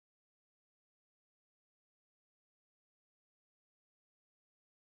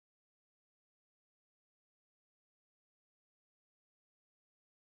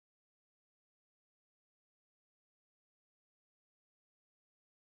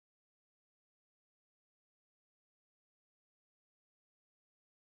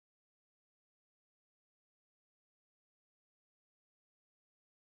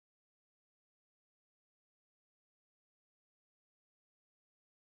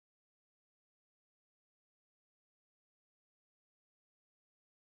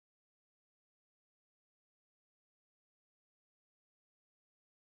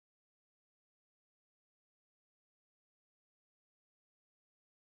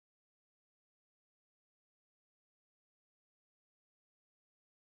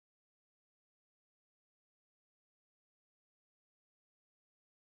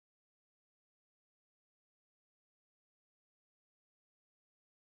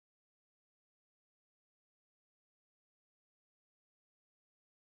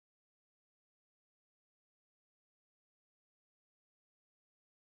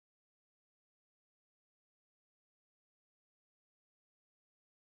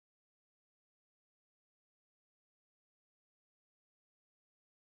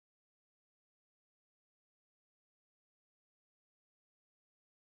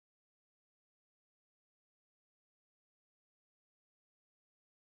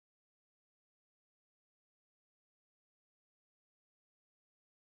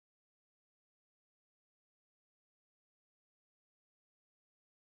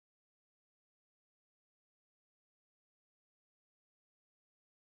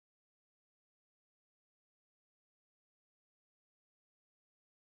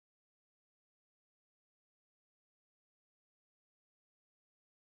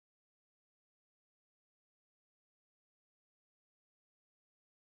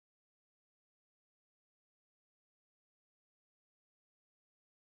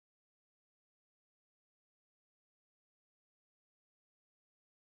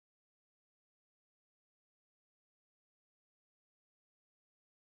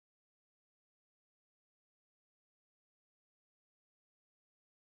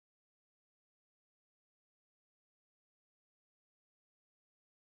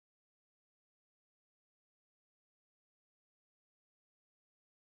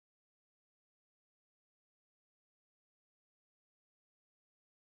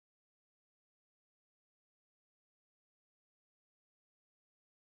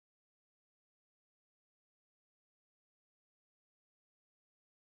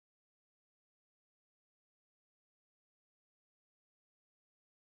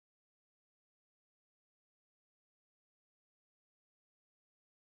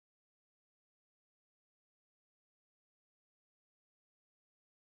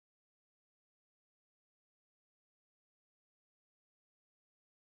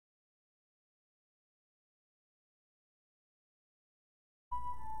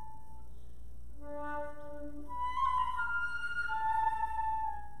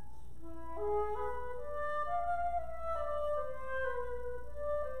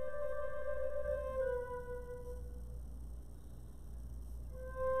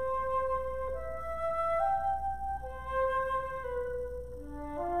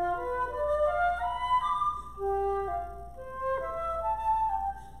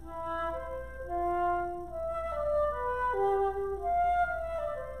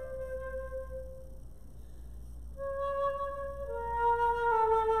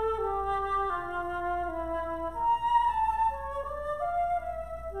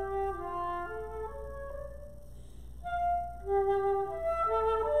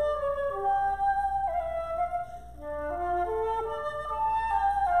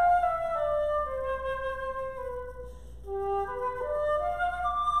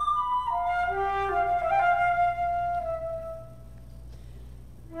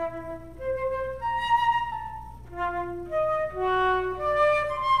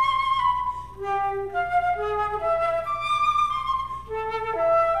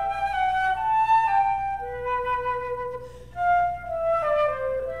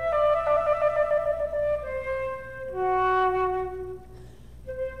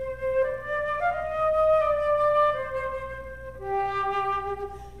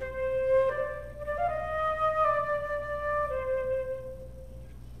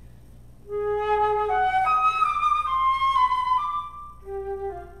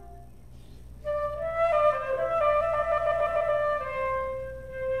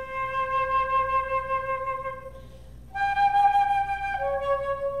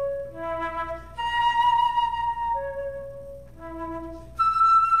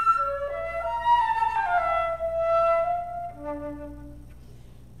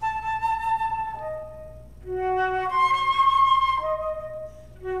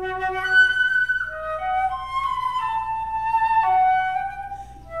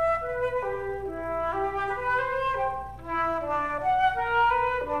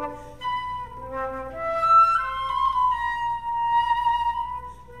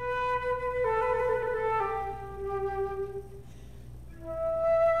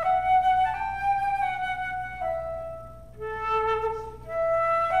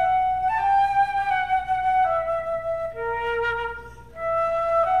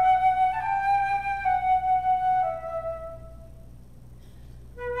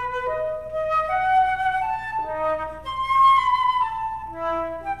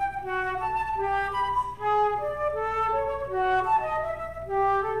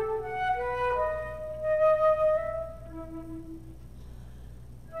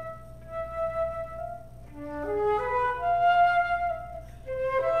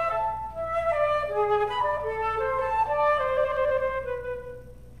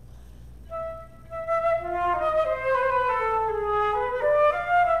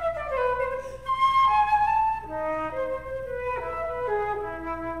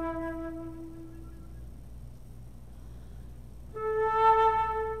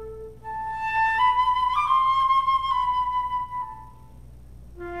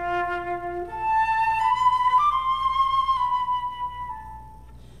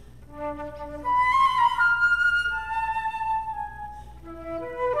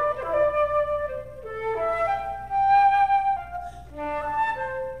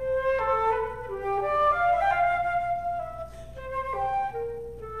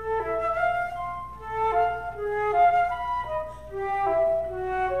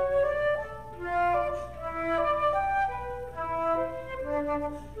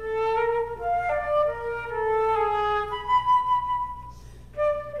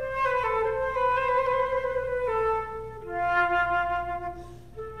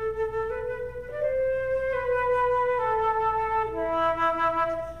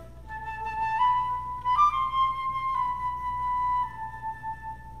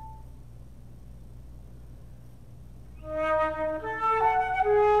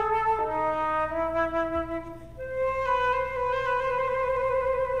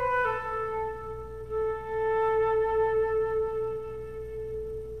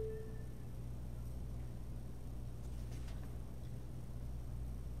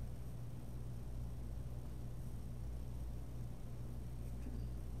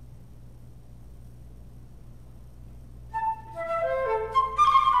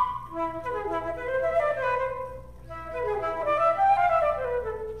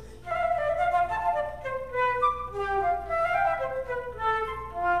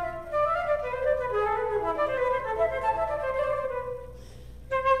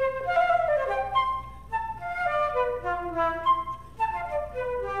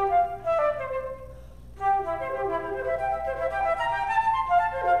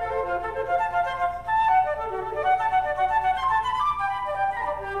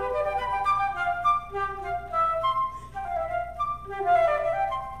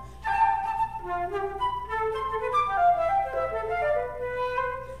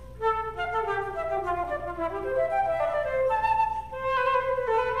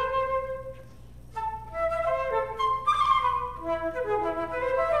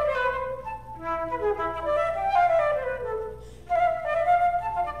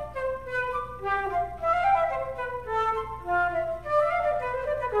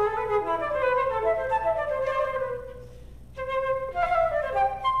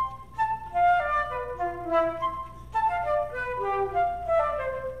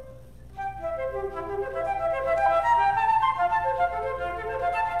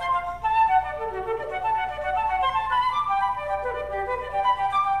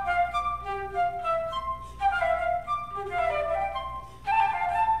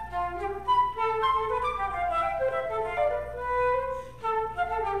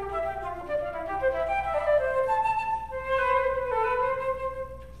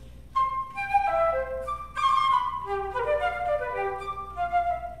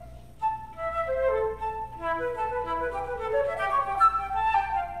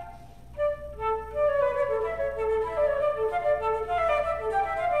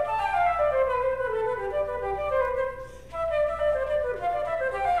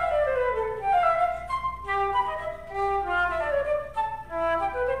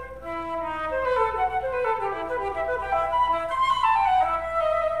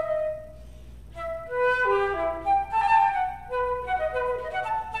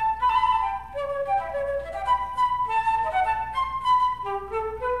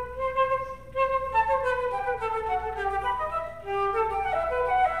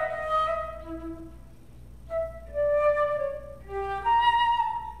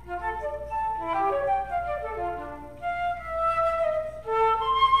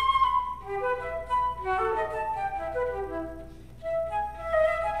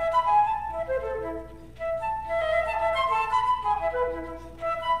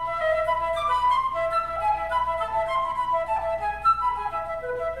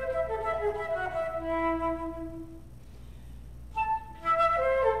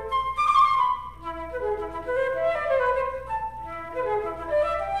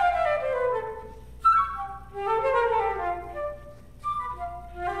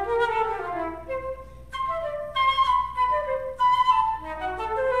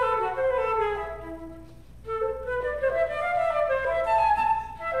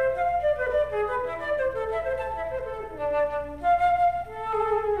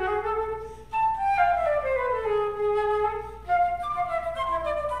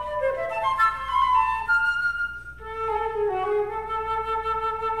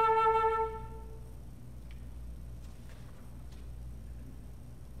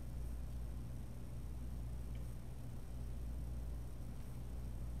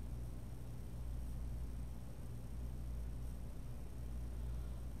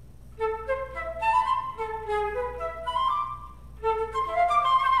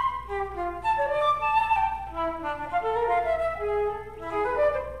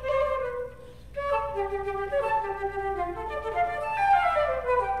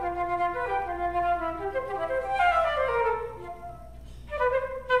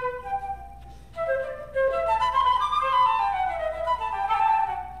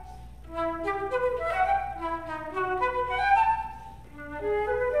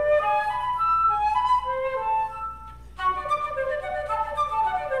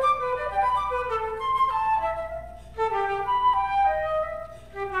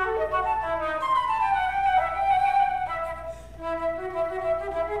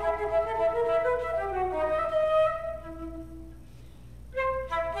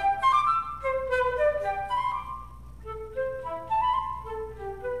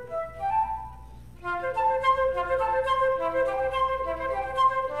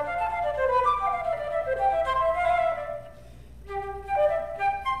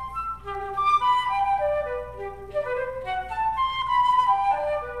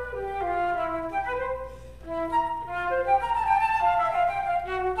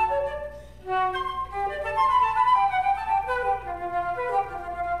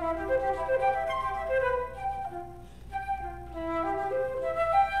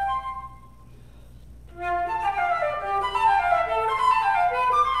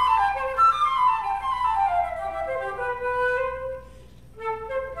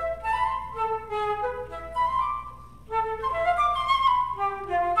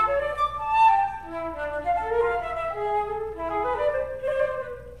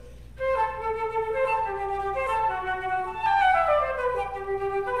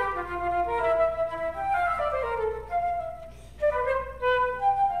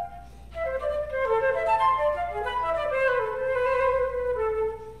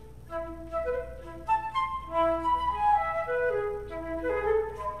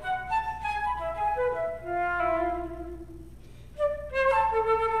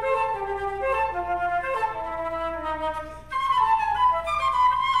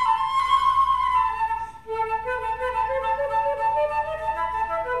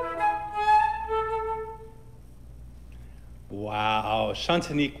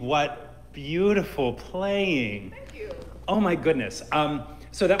Shantanique, what beautiful playing. Thank you. Oh my goodness.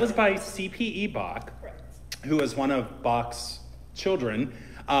 So that was by C.P.E. Bach, Correct. who was one of Bach's children.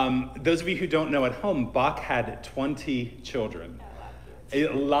 Those of you who don't know at home, Bach had 20 children. A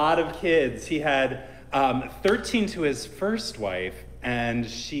lot of kids. He had 13 to his first wife, and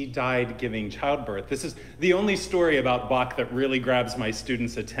she died giving childbirth. This is the only story about Bach that really grabs my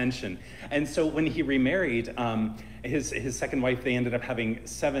students' attention. And so when he remarried, his second wife, they ended up having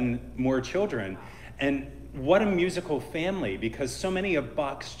 7 more children. And what a musical family, because so many of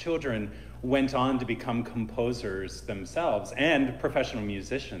Bach's children went on to become composers themselves and professional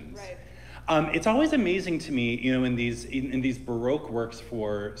musicians. Right. It's always amazing to me, in these Baroque works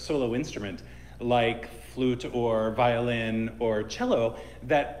for solo instrument, like flute or violin or cello,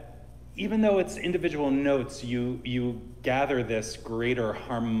 that even though it's individual notes, you gather this greater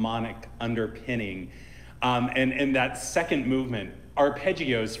harmonic underpinning. And that second movement,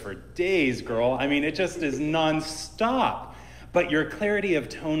 arpeggios for days, girl. I mean, it just is nonstop. But your clarity of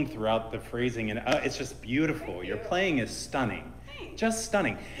tone throughout the phrasing, and it's just beautiful. Your playing is stunning. Just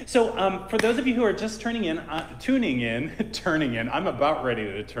stunning. So for those of you who are just tuning in, I'm about ready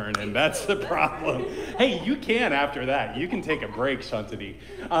to turn in. That's the problem. Hey, you can after that. You can take a break, Shantanique.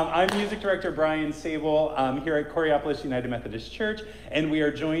 I'm Music Director Brian Sable here at Coriopolis United Methodist Church, and we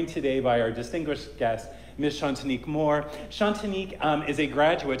are joined today by our distinguished guest, Miss Shantanique Moore. Shantanique is a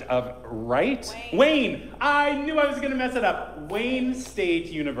graduate of Wayne. I knew I was going to mess it up. Wayne State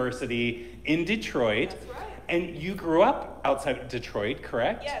University in Detroit. That's right. And you grew up outside of Detroit,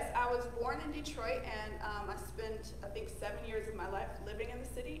 correct? Yes, I was born in Detroit, and I spent, I think, 7 years of my life living in the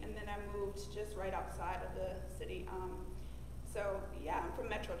city, and then I moved just right outside of the city. So, yeah, I'm from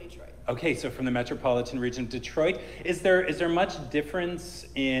Metro Detroit. Okay, so from the metropolitan region of Detroit. Is there much difference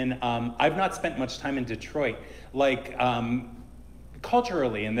in, I've not spent much time in Detroit, like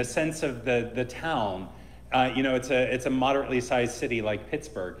culturally, in the sense of the town? It's a moderately sized city like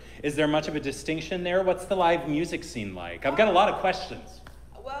Pittsburgh. Is there much of a distinction there? What's the live music scene like? I've got a lot of questions.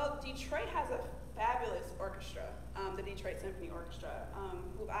 Well, Detroit has a fabulous orchestra, the Detroit Symphony Orchestra,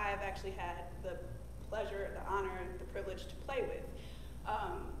 who I have actually had the pleasure, the honor, and the privilege to play with.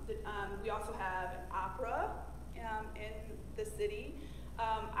 We also have an opera in the city.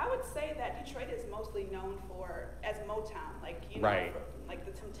 I would say that Detroit is mostly known as Motown, right. Like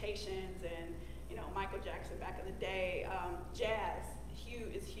the Temptations and Michael Jackson back in the day. Jazz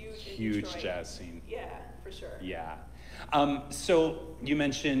is huge in Huge Detroit. jazz scene. Yeah, for sure. Yeah. So you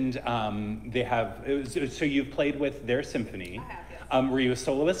mentioned they have. So you've played with their symphony. I have, yes. Were you a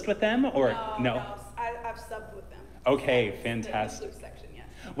soloist with them, or no? I've subbed with them. Okay, fantastic. The flute section, yes.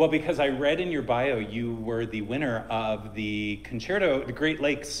 Well, because I read in your bio you were the winner of the concerto, the Great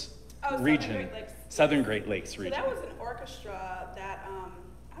Lakes region, Southern Great Lakes region. So that was an orchestra that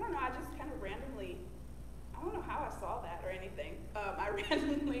I don't know. I just kind of randomly. I don't know how I saw that or anything. I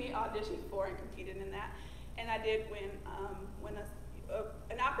randomly auditioned for and competed in that, and I did win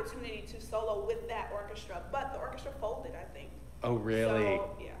an opportunity to solo with that orchestra. But the orchestra folded, I think. Oh, really?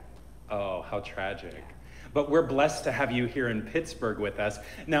 So, yeah. Oh, how tragic. Yeah. But we're blessed to have you here in Pittsburgh with us.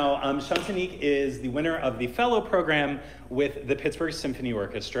 Now, Shantanique is the winner of the fellow program with the Pittsburgh Symphony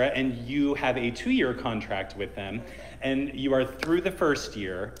Orchestra, and you have a 2-year contract with them, and you are through the first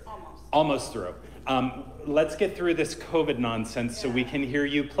year. Almost through. Let's get through this COVID nonsense so we can hear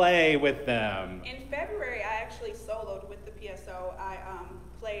you play with them. In February, I actually soloed with the PSO. I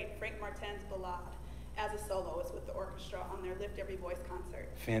played Frank Martin's Ballade as a soloist with the orchestra on their Lift Every Voice concert.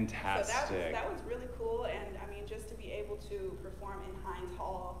 Fantastic. So that was really cool, and I mean, just to be able to perform in Heinz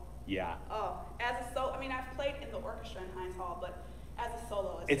Hall. Yeah. Oh, I've played in the orchestra in Heinz Hall, but as a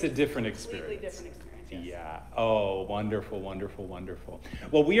soloist, it's a different experience. Completely different experience. Yes. Yeah. Oh, wonderful, wonderful, wonderful.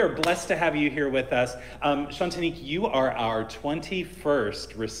 Well, we are blessed to have you here with us. Shantanique, you are our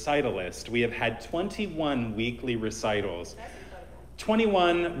 21st recitalist. We have had 21 weekly recitals. That's incredible.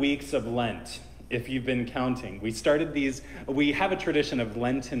 21 weeks of Lent, if you've been counting. We have a tradition of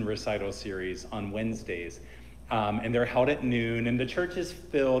Lenten recital series on Wednesdays. And they're held at noon, and the church is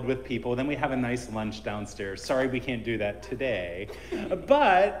filled with people. Then we have a nice lunch downstairs. Sorry we can't do that today.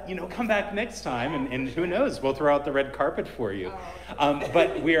 But, come back next time, and who knows, we'll throw out the red carpet for you.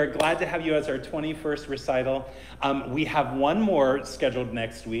 But we are glad to have you as our 21st recital. We have one more scheduled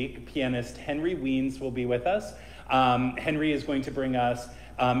next week. Pianist Henry Weens will be with us. Henry is going to bring us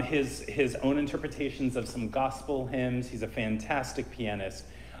his own interpretations of some gospel hymns. He's a fantastic pianist.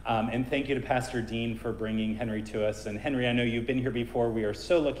 And thank you to Pastor Dean for bringing Henry to us. And Henry, I know you've been here before. We are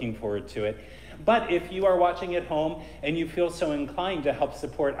so looking forward to it. But if you are watching at home and you feel so inclined to help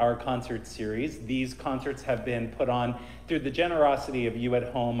support our concert series, these concerts have been put on through the generosity of you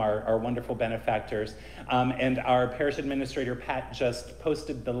at home, our wonderful benefactors. And our parish administrator, Pat, just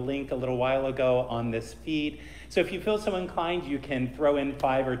posted the link a little while ago on this feed. So if you feel so inclined, you can throw in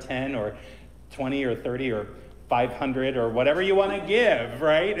 5 or 10 or 20 or 30 or 500 or whatever you want to give,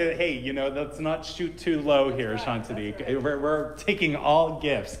 right? Hey, let's not shoot too low here, Shantanique. Right. We're taking all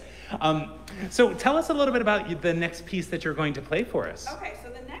gifts. So tell us a little bit about the next piece that you're going to play for us. Okay, so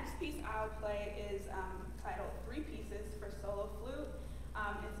the next piece I'll play is titled Three Pieces for Solo Flute.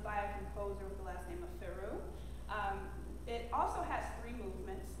 It's by a composer with the last name of Firu. It also has 3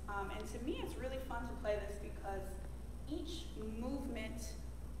 movements, and to me it's really fun to play this because each movement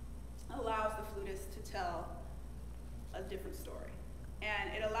allows the flutist to tell a different story.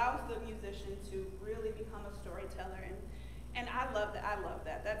 And it allows the musician to really become a storyteller. And I love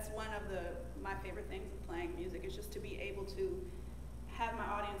that. That's one of my favorite things of playing music, is just to be able to have my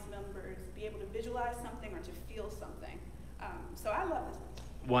audience members be able to visualize something or to feel something. So I love this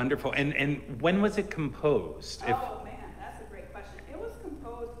one. Wonderful. And when was it composed? Oh man, that's a great question. It was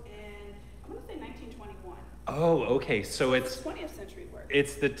composed in, I'm going to say 1921. Oh, okay. So it's 20th century work.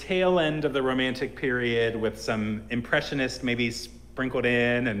 It's the tail end of the Romantic period with some Impressionist maybe sprinkled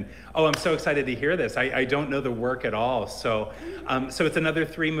in, and I'm so excited to hear this. I don't know the work at all, so it's another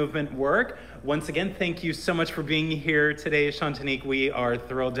 3-movement work. Once again, thank you so much for being here today, Shantanique. We are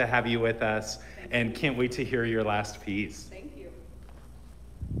thrilled to have you with us, and can't wait to hear your last piece. Thank you.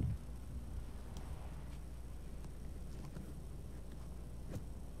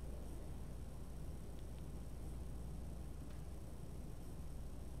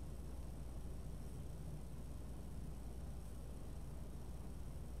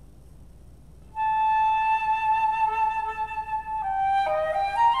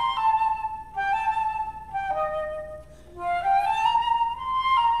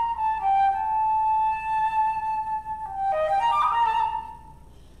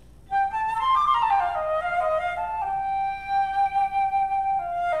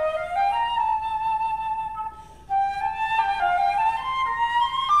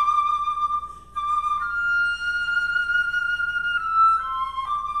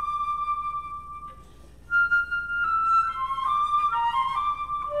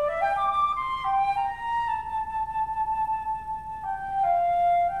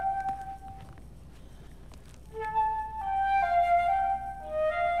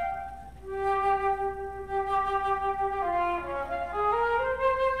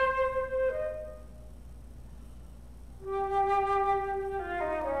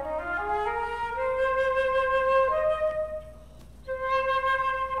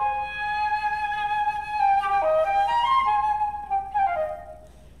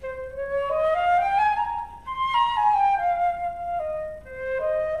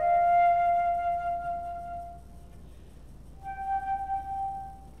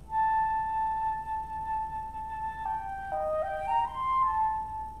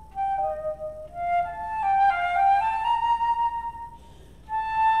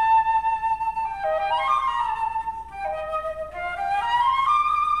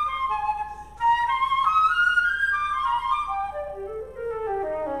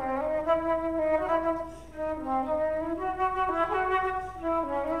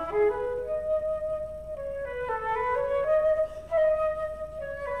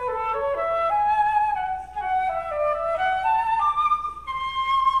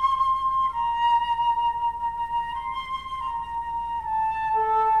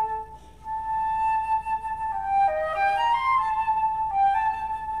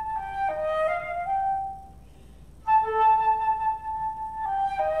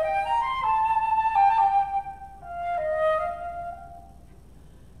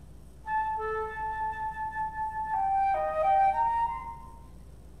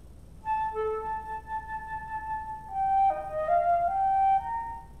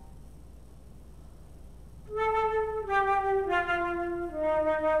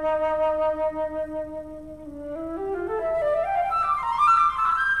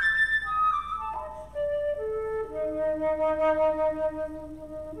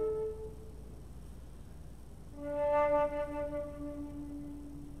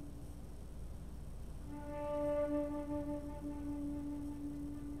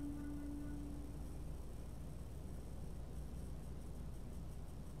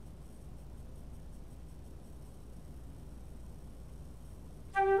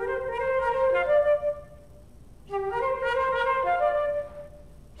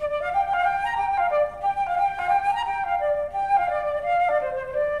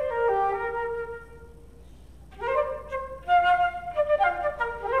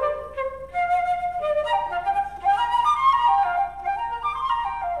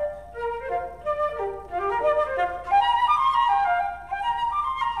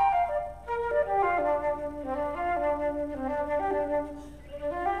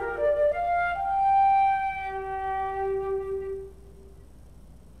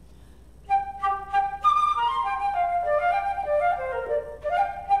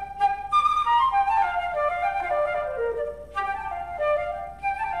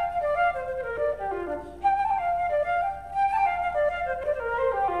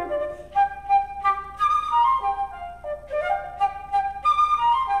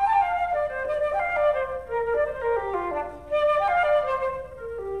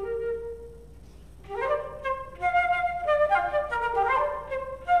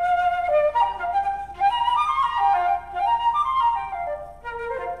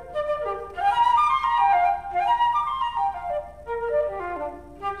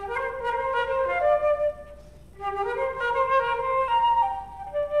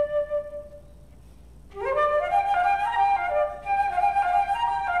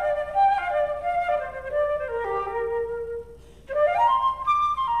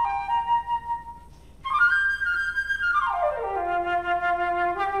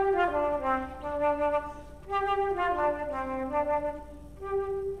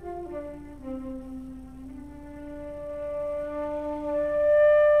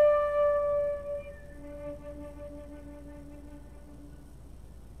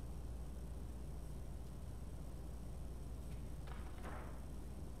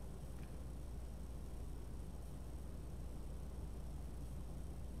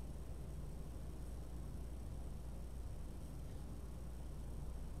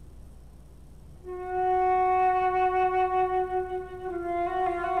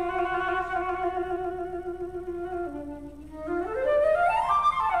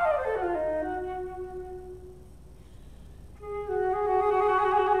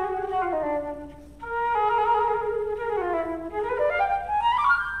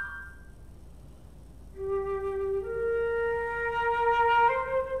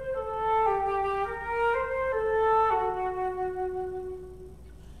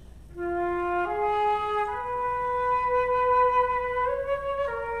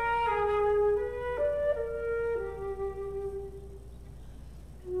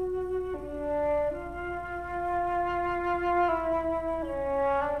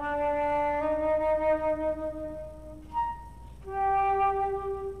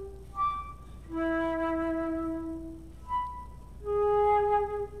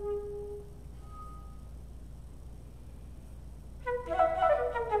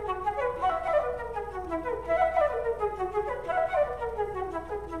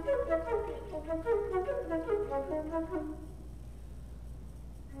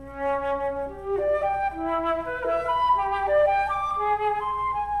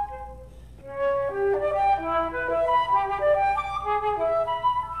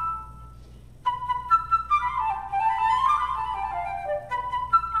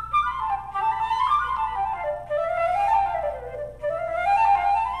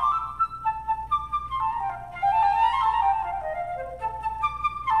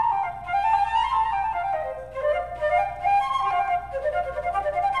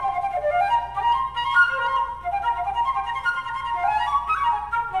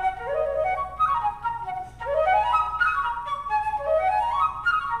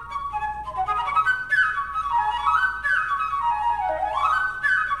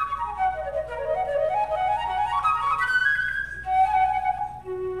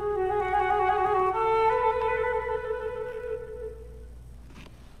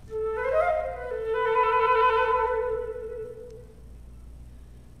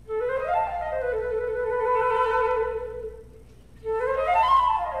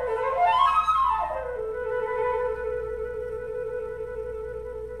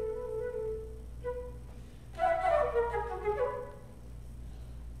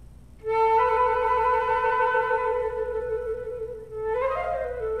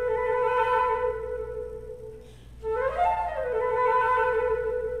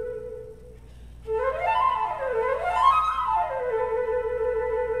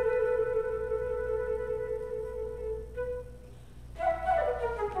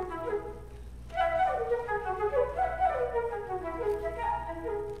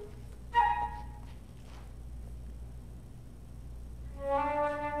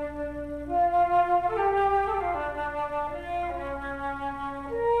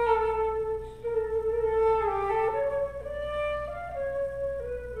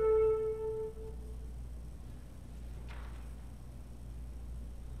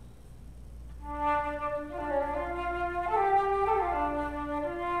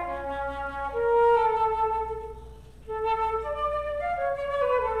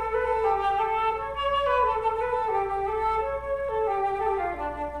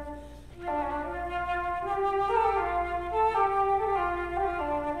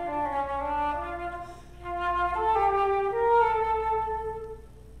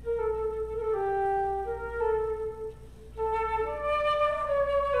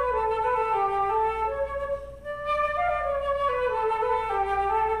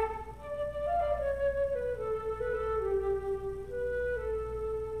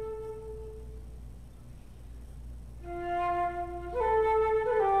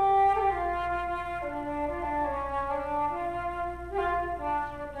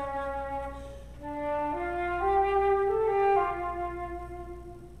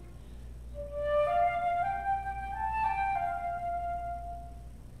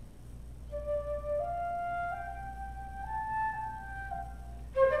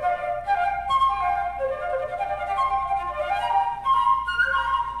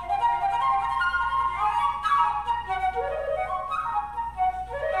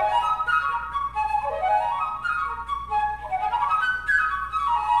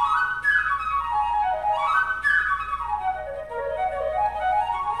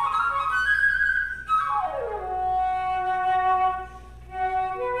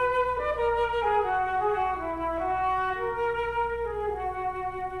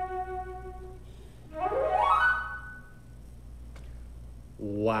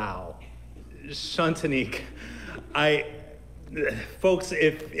 Wow. Shantanique, folks,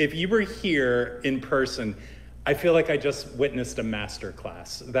 if you were here in person, I feel like I just witnessed a master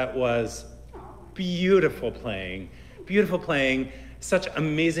class. That was beautiful playing, such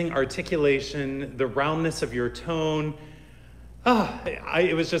amazing articulation, the roundness of your tone.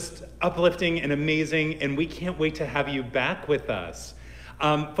 It was just uplifting and amazing, and we can't wait to have you back with us.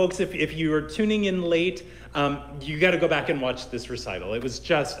 Folks, if you are tuning in late, you got to go back and watch this recital. It was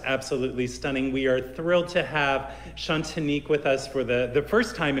just absolutely stunning. We are thrilled to have Shantanique with us for the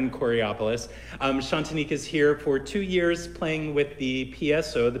first time in Choreopolis. Shantanique is here for 2 years playing with the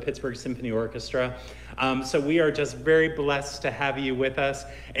PSO, the Pittsburgh Symphony Orchestra. So we are just very blessed to have you with us,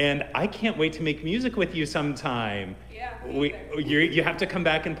 and I can't wait to make music with you sometime. Yeah, You have to come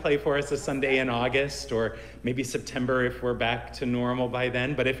back and play for us a Sunday in August, or maybe September if we're back to normal by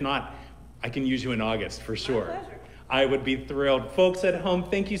then. But if not, I can use you in August for sure. My pleasure. I would be thrilled. Folks at home,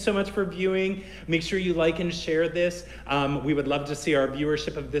 thank you so much for viewing. Make sure you like and share this. We would love to see our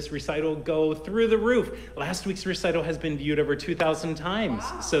viewership of this recital go through the roof. Last week's recital has been viewed over 2,000 times,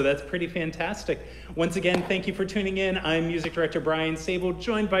 Wow. so that's pretty fantastic. Once again, thank you for tuning in. I'm music director Brian Sable,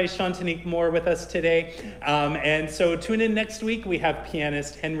 joined by Shantanique Moore with us today. And so tune in next week. We have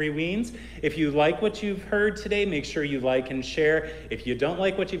pianist Henry Weens. If you like what you've heard today, make sure you like and share. If you don't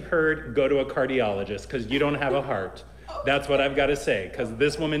like what you've heard, go to a cardiologist, because you don't have a heart. That's what I've got to say, because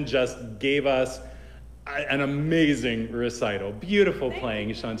this woman just gave us an amazing recital. Beautiful playing,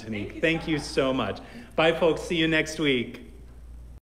 Shantanique. Thank you so much. Bye, folks. See you next week.